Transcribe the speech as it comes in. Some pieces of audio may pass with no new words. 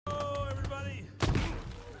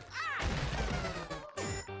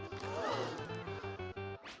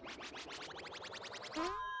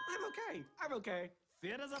I'm okay. I'm okay.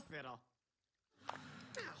 Fit as a fiddle.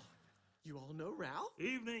 Now, you all know Ralph?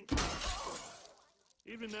 Evening.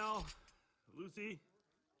 Evening, Nell. Lucy.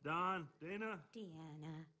 Don. Dana.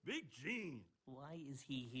 Deanna. Big Gene. Why is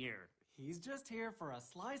he here? He's just here for a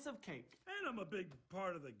slice of cake. And I'm a big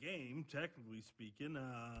part of the game, technically speaking.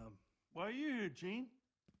 Why are you here, Gene?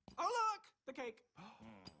 Oh, look! The cake.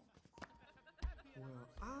 Well,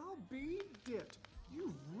 I'll be dipped.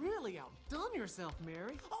 You've really outdone yourself,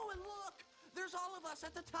 Mary. Oh, and look! There's all of us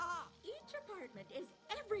at the top. Each apartment is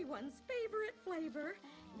everyone's favorite flavor.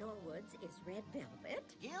 Norwood's is red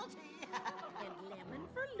velvet. Guilty. And lemon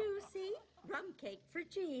for Lucy, rum cake for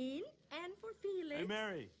Jean, and for Felix. Hey,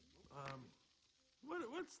 Mary.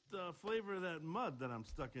 What's the flavor of that mud that I'm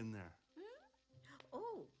stuck in there?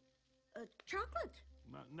 Oh, chocolate.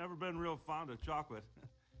 Never been real fond of chocolate.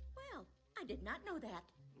 Well, I did not know that.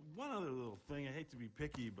 One other little thing, I hate to be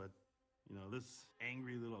picky, but, you know, this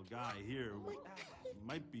angry little guy here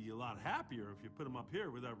might be a lot happier if you put him up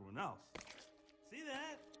here with everyone else. See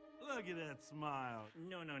that? Look at that smile.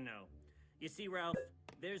 No, no, no. You see, Ralph,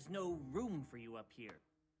 there's no room for you up here.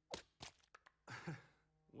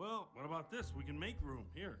 Well, what about this? We can make room.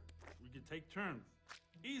 Here, we can take turns.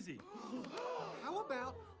 Easy. How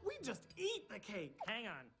about we just eat the cake? Hang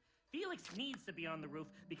on. Felix needs to be on the roof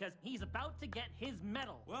because he's about to get his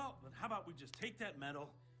medal. Well, then how about we just take that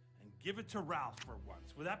medal and give it to Ralph for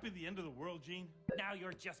once? Would that be the end of the world, Gene? Now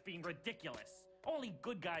you're just being ridiculous. Only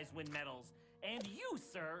good guys win medals. And you,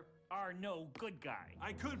 sir, are no good guy.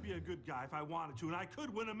 I could be a good guy if I wanted to, and I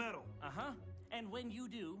could win a medal. Uh-huh. And when you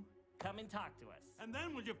do, come and talk to us. And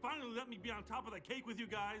then would you finally let me be on top of the cake with you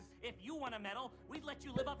guys? If you won a medal, we'd let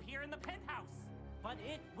you live up here in the penthouse. But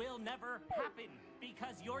it will never happen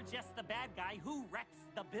because you're just the bad guy who wrecks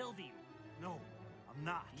the building. No, I'm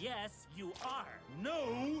not. Yes, you are.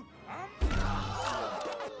 No, I'm not.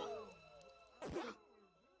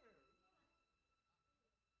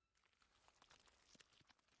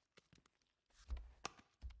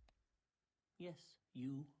 Yes,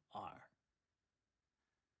 you are.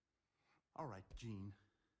 All right, Gene.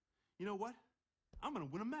 You know what? I'm gonna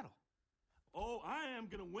win a medal. Oh, I am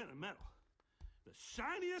gonna win a medal. The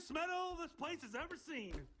shiniest medal this place has ever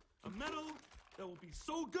seen. A medal that will be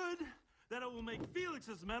so good that it will make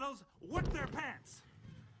Felix's medals wet their pants.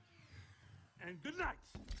 And good night.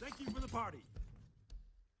 Thank you for the party.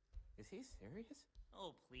 Is he serious?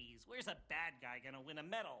 Oh, please. Where's a bad guy gonna win a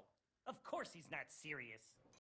medal? Of course he's not serious.